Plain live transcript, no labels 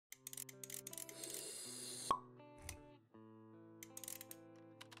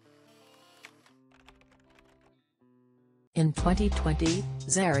In 2020,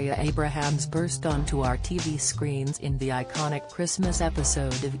 Zaria Abrahams burst onto our TV screens in the iconic Christmas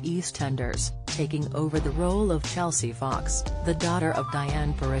episode of EastEnders, taking over the role of Chelsea Fox, the daughter of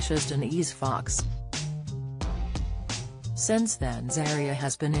Diane Parish's Denise Fox. Since then, Zaria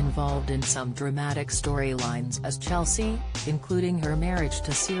has been involved in some dramatic storylines as Chelsea, including her marriage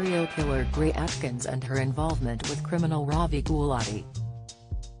to serial killer Gray Atkins and her involvement with criminal Ravi Gulati.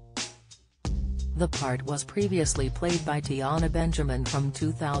 The part was previously played by Tiana Benjamin from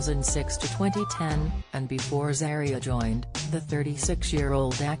 2006 to 2010, and before Zaria joined, the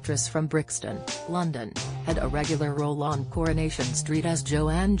 36-year-old actress from Brixton, London, had a regular role on Coronation Street as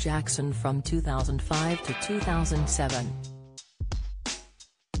Joanne Jackson from 2005 to 2007.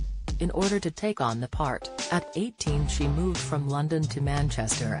 In order to take on the part, at 18 she moved from London to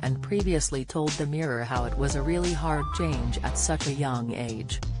Manchester and previously told The Mirror how it was a really hard change at such a young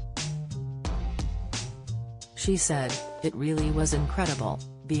age. She said, "It really was incredible,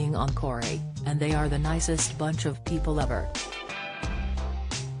 being on Corrie, and they are the nicest bunch of people ever.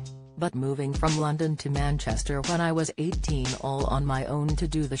 But moving from London to Manchester when I was 18 all on my own to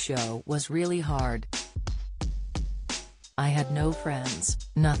do the show was really hard. I had no friends,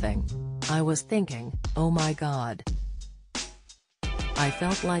 nothing. I was thinking, oh my god. I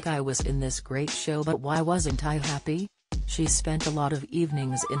felt like I was in this great show, but why wasn't I happy?" She spent a lot of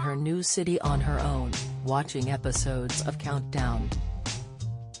evenings in her new city on her own, watching episodes of Countdown.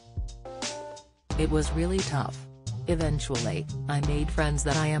 "It was really tough. Eventually, I made friends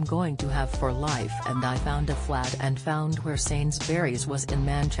that I am going to have for life, and I found a flat and found where Sainsbury's was in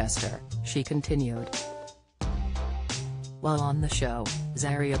Manchester," she continued. While on the show,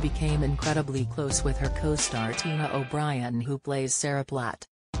 Zaria became incredibly close with her co-star Tina O'Brien, who plays Sarah Platt.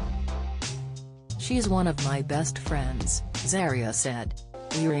 "She's one of my best friends," Zaria said.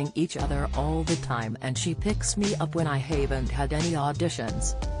 "We ring each other all the time and she picks me up when I haven't had any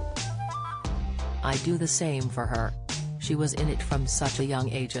auditions. I do the same for her. She was in it from such a young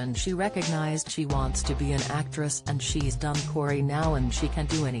age and she recognized she wants to be an actress, and she's done Corrie now and she can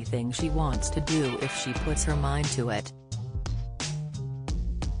do anything she wants to do if she puts her mind to it."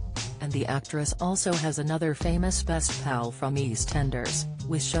 And the actress also has another famous best pal from EastEnders,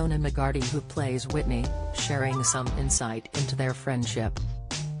 with Shona McGarty, who plays Whitney, sharing some insight into their friendship.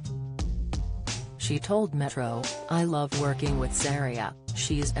 She told Metro, "I love working with Zaria,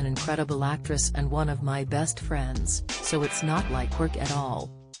 she's an incredible actress and one of my best friends, so it's not like work at all."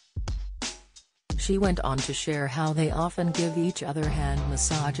 She went on to share how they often give each other hand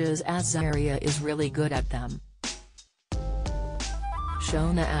massages as Zaria is really good at them.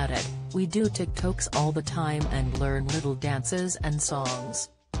 Shona added, "We do TikToks all the time and learn little dances and songs.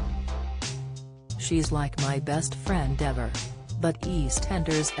 She's like my best friend ever." But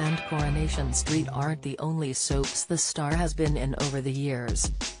EastEnders and Coronation Street aren't the only soaps the star has been in over the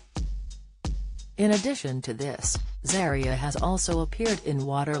years. In addition to this, Zaria has also appeared in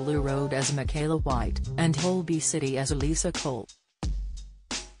Waterloo Road as Michaela White, and Holby City as Elisa Cole.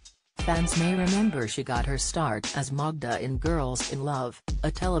 Fans may remember she got her start as Magda in Girls in Love,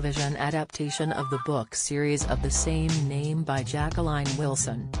 a television adaptation of the book series of the same name by Jacqueline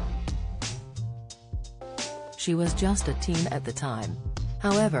Wilson. She was just a teen at the time.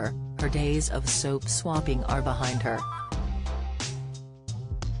 However, her days of soap swapping are behind her.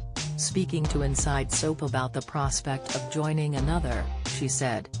 Speaking to Inside Soap about the prospect of joining another, she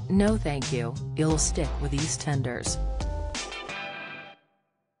said, "No thank you, I'll stick with EastEnders.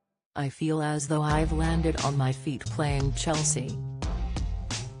 I feel as though I've landed on my feet playing Chelsea.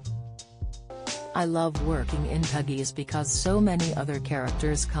 I love working in Peggy's because so many other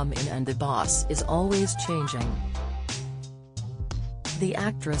characters come in and the boss is always changing." The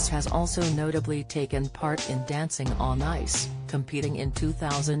actress has also notably taken part in Dancing on Ice, competing in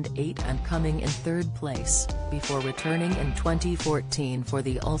 2008 and coming in third place, before returning in 2014 for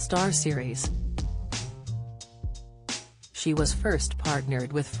the All-Star Series. She was first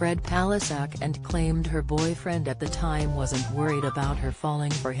partnered with Fred Palisak and claimed her boyfriend at the time wasn't worried about her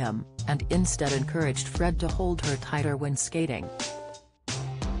falling for him, and instead encouraged Fred to hold her tighter when skating.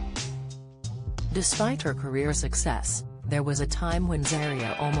 Despite her career success, there was a time when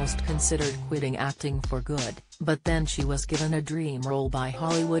Zaria almost considered quitting acting for good, but then she was given a dream role by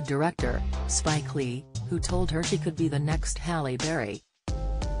Hollywood director, Spike Lee, who told her she could be the next Halle Berry.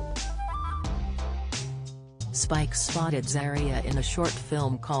 Spike spotted Zaria in a short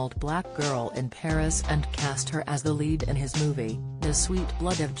film called Black Girl in Paris and cast her as the lead in his movie, The Sweet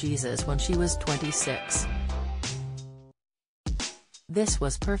Blood of Jesus, when she was 26. This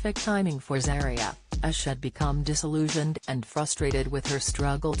was perfect timing for Zaria, as she had become disillusioned and frustrated with her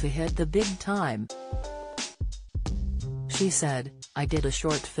struggle to hit the big time. She said, "I did a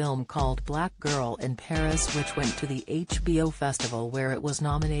short film called Black Girl in Paris which went to the HBO Festival where it was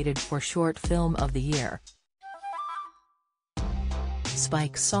nominated for Short Film of the Year.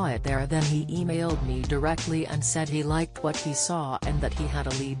 Spike saw it there, then he emailed me directly and said he liked what he saw and that he had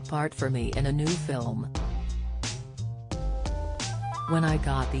a lead part for me in a new film. When I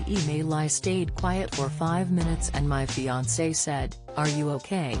got the email I stayed quiet for 5 minutes and my fiancé said, 'Are you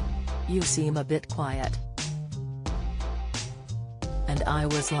okay? You seem a bit quiet.' And I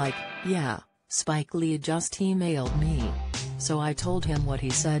was like, yeah, Spike Lee just emailed me. So I told him what he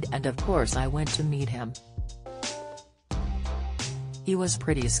said and of course I went to meet him. He was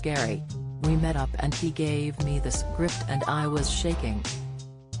pretty scary. We met up and he gave me the script and I was shaking.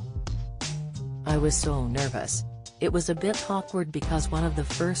 I was so nervous. It was a bit awkward because one of the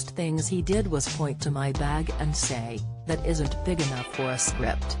first things he did was point to my bag and say, 'That isn't big enough for a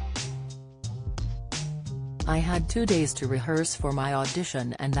script.' I had 2 days to rehearse for my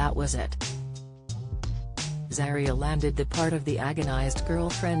audition and that was it." Zaria landed the part of the agonized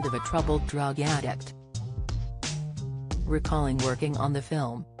girlfriend of a troubled drug addict. Recalling working on the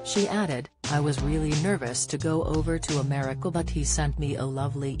film, she added, "I was really nervous to go over to America but he sent me a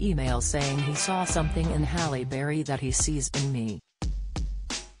lovely email saying he saw something in Halle Berry that he sees in me.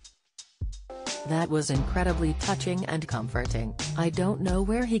 That was incredibly touching and comforting. I don't know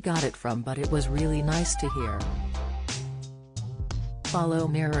where he got it from but it was really nice to hear." Follow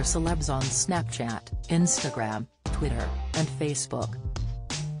Mirror Celebs on Snapchat, Instagram, Twitter, and Facebook.